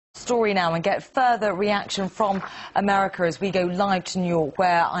story now and get further reaction from America as we go live to New York,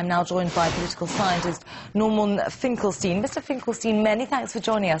 where I'm now joined by political scientist Norman Finkelstein. Mr. Finkelstein, many thanks for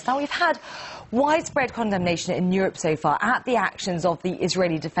joining us. Now, we've had widespread condemnation in Europe so far at the actions of the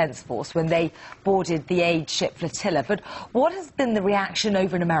Israeli Defense Force when they boarded the aid ship Flotilla. But what has been the reaction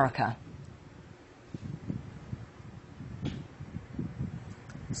over in America?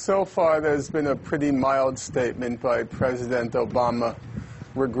 So far, there's been a pretty mild statement by President Obama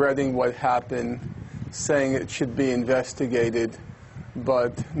regretting what happened, saying it should be investigated,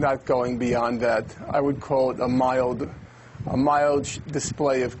 but not going beyond that. I would call it a mild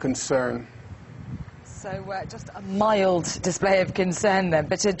display of concern. So just a mild display of concern then.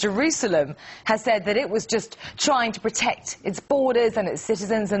 But Jerusalem has said that it was just trying to protect its borders and its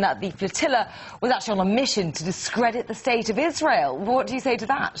citizens, and that the flotilla was actually on a mission to discredit the state of Israel. What do you say to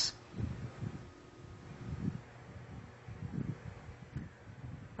that?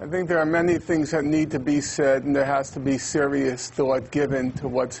 I think there are many things that need to be said, and there has to be serious thought given to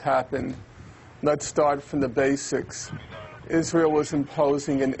what's happened. Let's start from the basics. Israel was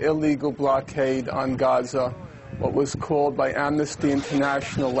imposing an illegal blockade on Gaza, what was called by Amnesty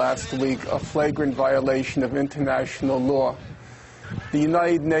International last week a flagrant violation of international law. The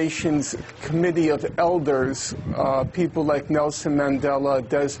United Nations Committee of Elders, people like Nelson Mandela,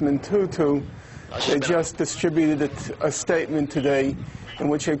 Desmond Tutu, they just distributed a statement today in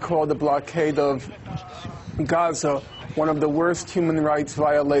which they called the blockade of Gaza one of the worst human rights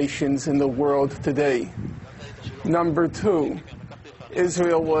violations in the world today. Number two,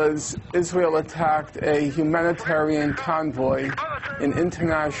 Israel attacked a humanitarian convoy in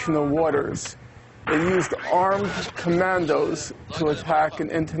international waters. They used armed commandos to attack an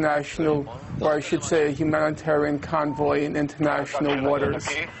international, or I should say a humanitarian convoy in international waters.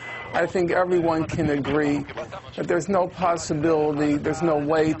 I think everyone can agree that there's no possibility, there's no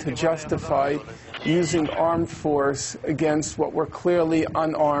way to justify using armed force against what were clearly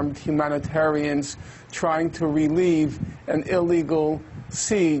unarmed humanitarians trying to relieve an illegal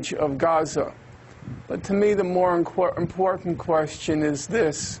siege of Gaza. But to me, the more important question is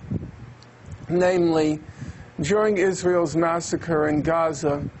this, namely, during Israel's massacre in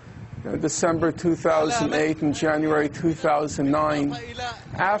Gaza, December 2008 and January 2009,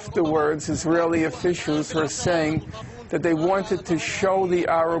 afterwards, Israeli officials were saying that they wanted to show the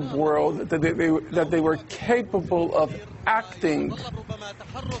Arab world that they were capable of acting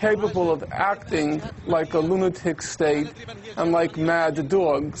like a lunatic state and like mad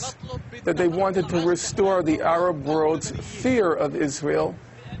dogs, that they wanted to restore the Arab world's fear of Israel,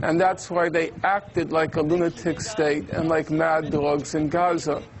 and that's why they acted like a lunatic state and like mad dogs in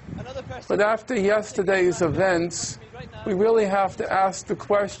Gaza. But after yesterday's events, we really have to ask the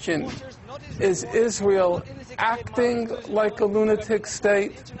question, is Israel acting like a lunatic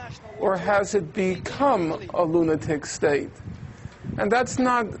state, or has it become a lunatic state? And that's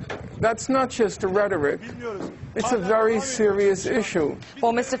not just a rhetoric. It's a very serious issue.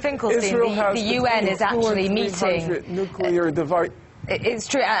 Well, Mr. Finkelstein, the UN is actually meeting. Nuclear device. It's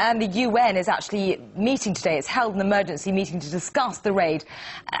true, and the UN is actually meeting today. It's held an emergency meeting to discuss the raid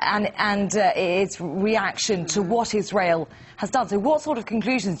and its reaction to what Israel has done. So what sort of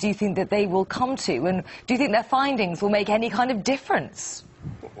conclusions do you think that they will come to, and do you think their findings will make any kind of difference?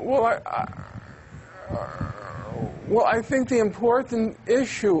 Well, I think the important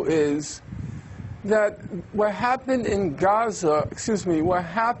issue is that what happened in Gaza, what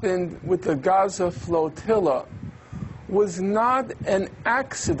happened with the Gaza Flotilla was not an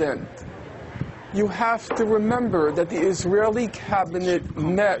accident. You have to remember that the Israeli cabinet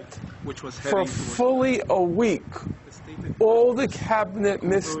met for fully a week. All the cabinet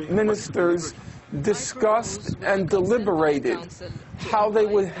ministers discussed and deliberated how they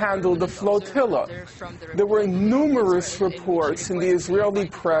would handle the flotilla. There were numerous reports in the Israeli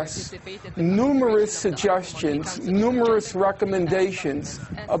press, numerous suggestions, numerous recommendations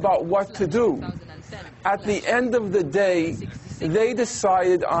about what to do. At the end of the day, they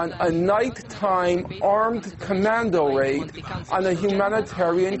decided on a nighttime armed commando raid on a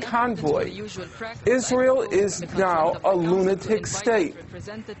humanitarian convoy. Israel is now a lunatic state.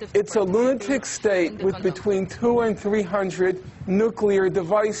 It's a lunatic state with between 200 and 300 nuclear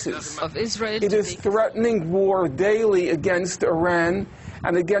devices. It is threatening war daily against Iran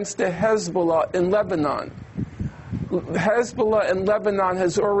and against the Hezbollah in Lebanon. Hezbollah in Lebanon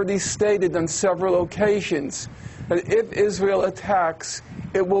has already stated on several occasions that if Israel attacks,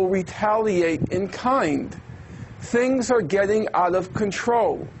 it will retaliate in kind. Things are getting out of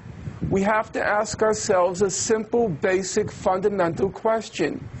control. We have to ask ourselves a simple, basic, fundamental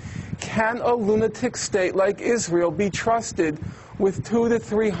question. Can a lunatic state like Israel be trusted with 200 to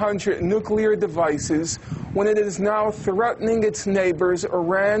 300 nuclear devices when it is now threatening its neighbors,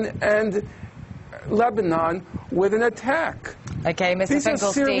 Iran and Lebanon, with an attack. Okay, Mr. These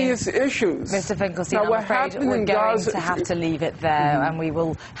Finkelstein. are serious issues. Mr. Finkelstein, now, I'm afraid we're going to have to leave it there, and we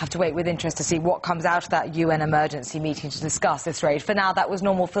will have to wait with interest to see what comes out of that UN emergency meeting to discuss this raid. For now, that was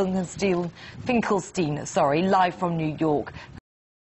Norman Finkelstein, live from New York.